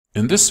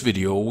In this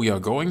video we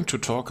are going to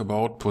talk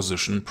about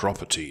position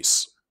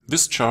properties.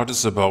 This chart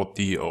is about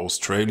the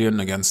Australian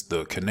against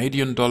the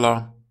Canadian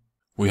dollar.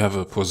 We have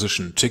a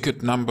position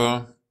ticket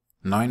number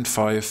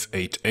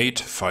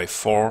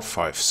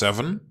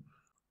 95885457.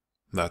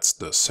 That's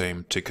the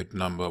same ticket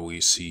number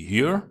we see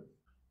here.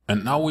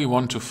 And now we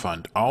want to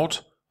find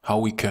out how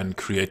we can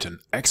create an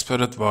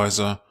expert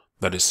advisor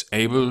that is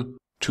able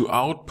to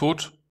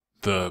output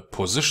the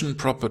position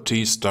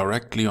properties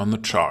directly on the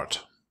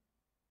chart.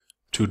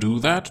 To do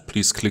that,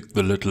 please click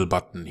the little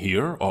button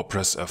here or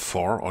press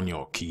F4 on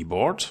your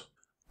keyboard.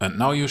 And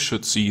now you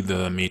should see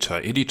the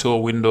Metaeditor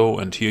window,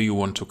 and here you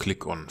want to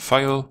click on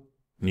File,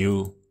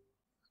 New,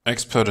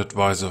 Expert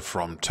Advisor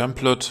from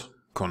Template,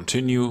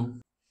 Continue.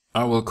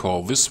 I will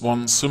call this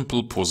one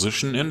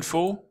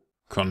SimplePositionInfo,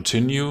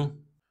 Continue,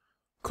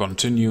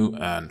 Continue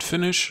and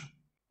Finish.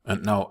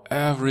 And now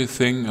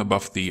everything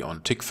above the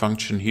onTick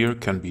function here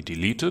can be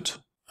deleted.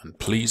 And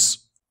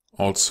please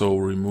also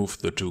remove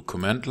the two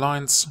command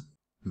lines.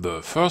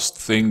 The first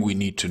thing we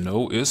need to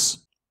know is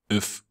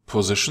if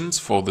positions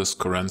for this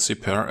currency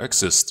pair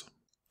exist.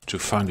 To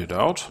find it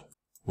out,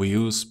 we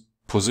use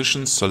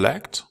position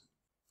select,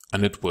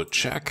 and it will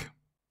check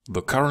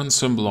the current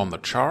symbol on the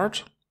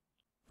chart.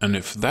 And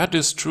if that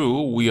is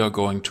true, we are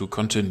going to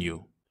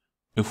continue.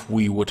 If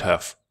we would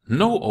have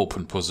no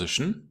open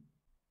position,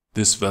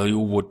 this value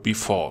would be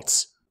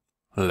false.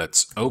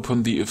 Let's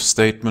open the if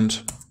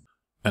statement.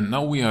 And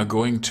now we are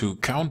going to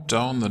count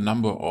down the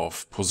number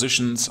of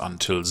positions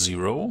until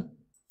 0.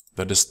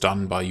 That is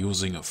done by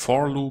using a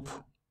for loop.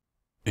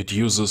 It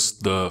uses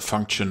the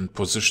function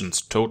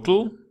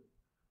positionstotal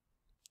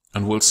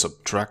and will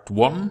subtract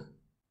 1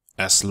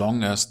 as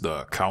long as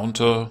the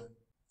counter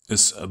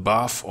is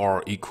above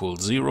or equal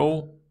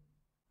 0.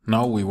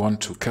 Now we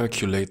want to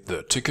calculate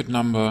the ticket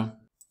number.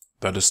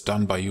 That is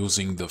done by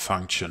using the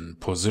function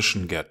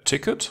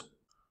positionGetTicket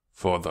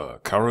for the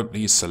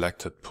currently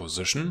selected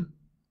position.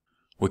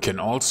 We can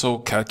also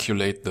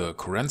calculate the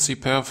currency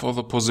pair for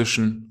the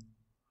position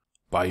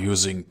by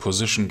using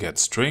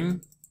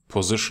positionGetString,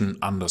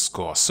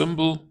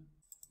 position_symbol.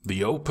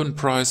 The open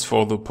price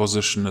for the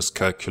position is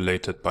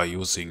calculated by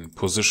using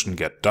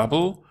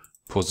positionGetDouble,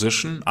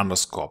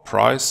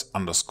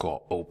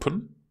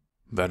 position_price_open.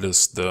 That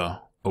is the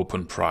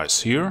open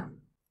price here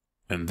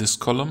in this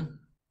column.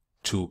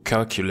 To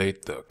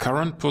calculate the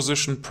current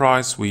position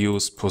price, we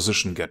use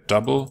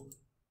positionGetDouble,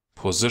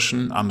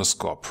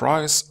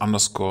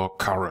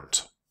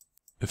 position_price_current.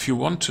 If you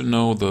want to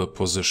know the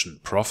position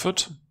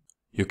profit,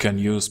 you can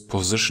use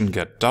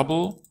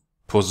positionGetDouble,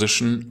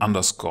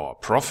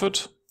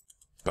 position_profit,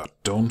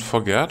 but don't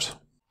forget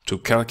to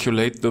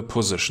calculate the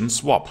position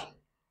swap,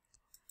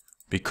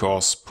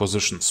 because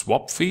position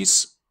swap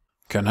fees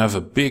can have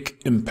a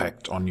big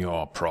impact on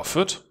your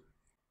profit,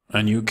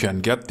 and you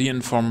can get the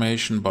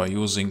information by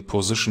using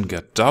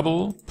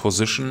positionGetDouble,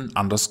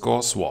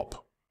 position_swap.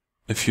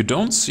 If you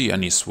don't see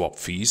any swap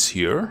fees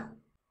here,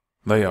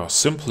 they are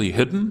simply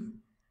hidden.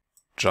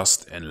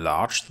 Just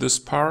enlarge this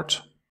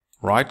part,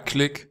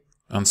 right-click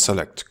and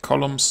select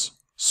Columns,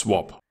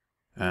 Swap.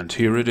 And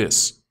here it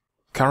is.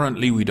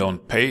 Currently we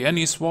don't pay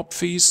any swap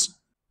fees,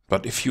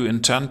 but if you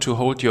intend to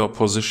hold your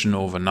position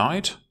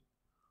overnight,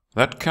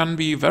 that can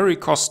be very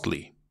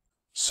costly.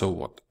 So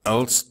what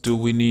else do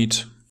we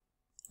need?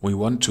 We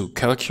want to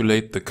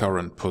calculate the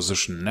current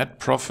position net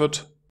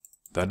profit.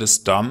 That is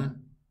done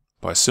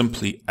by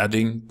simply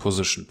adding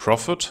position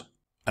profit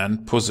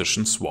and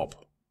position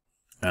swap.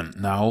 And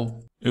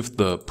now, if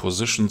the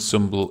position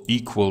symbol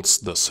equals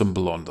the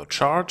symbol on the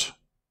chart,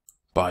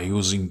 by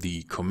using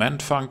the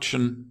command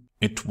function,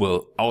 it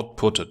will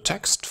output a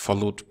text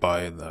followed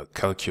by the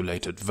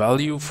calculated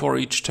value for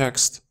each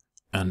text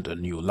and a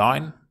new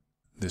line.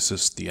 This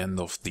is the end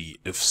of the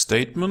if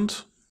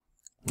statement.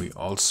 We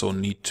also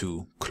need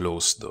to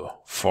close the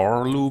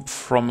for loop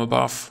from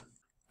above,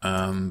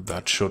 and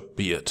that should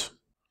be it.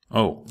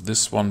 Oh,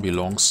 this one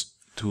belongs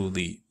to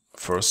the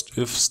first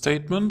if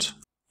statement,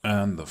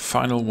 and the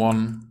final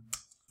one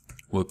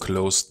will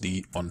close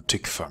the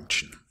onTick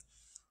function.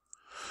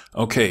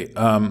 Okay,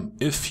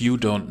 if you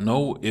don't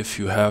know if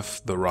you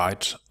have the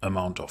right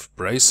amount of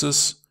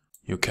braces,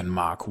 you can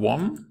mark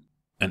one,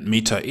 and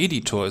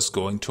Metaeditor is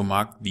going to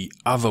mark the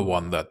other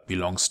one that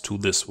belongs to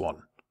this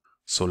one.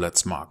 So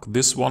let's mark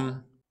this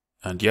one,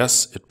 and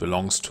yes, it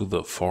belongs to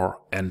the for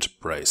end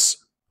brace.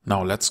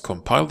 Now let's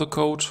compile the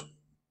code.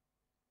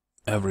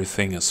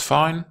 Everything is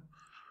fine.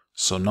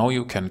 So now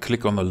you can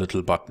click on the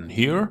little button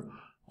here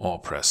or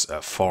press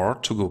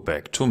F4 to go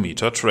back to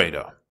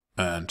MetaTrader.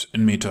 And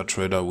in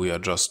MetaTrader we are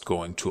just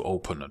going to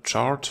open a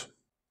chart.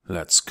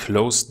 Let's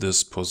close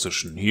this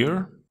position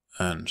here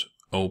and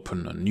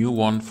open a new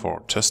one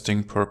for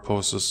testing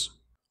purposes.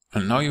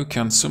 And now you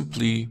can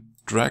simply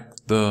drag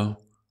the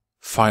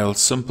file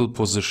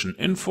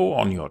SimplePositionInfo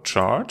on your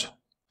chart.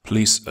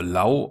 Please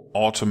allow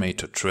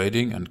automated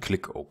trading and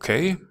click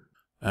OK.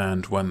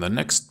 And when the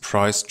next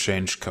price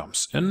change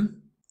comes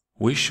in,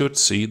 we should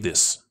see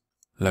this.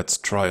 Let's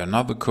try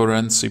another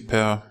currency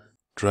pair,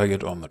 drag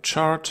it on the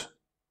chart,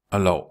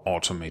 allow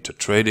automated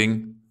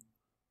trading,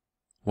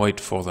 wait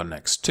for the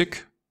next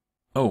tick.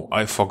 Oh,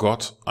 I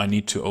forgot, I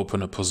need to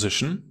open a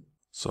position.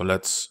 So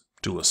let's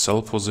do a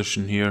sell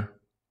position here.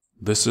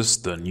 This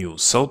is the new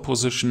sell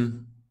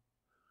position.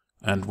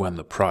 And when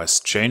the price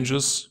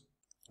changes,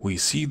 we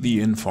see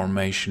the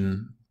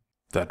information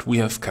that we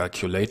have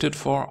calculated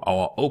for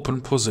our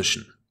open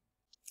position.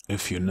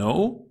 If you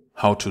know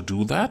how to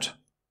do that,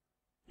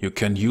 you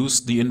can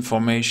use the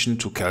information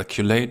to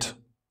calculate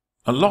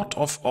a lot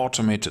of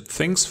automated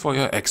things for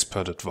your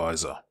expert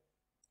advisor.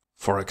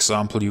 For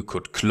example, you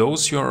could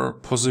close your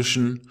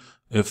position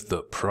if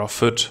the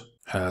profit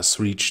has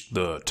reached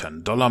the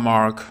 $10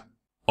 mark,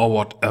 or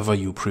whatever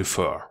you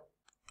prefer.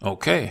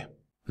 Okay,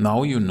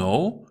 now you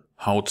know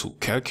how to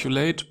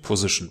calculate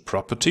position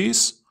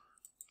properties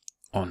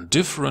on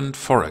different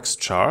Forex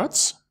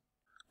charts,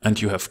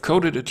 and you have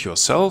coded it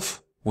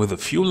yourself with a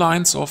few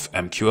lines of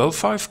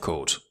MQL5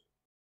 code.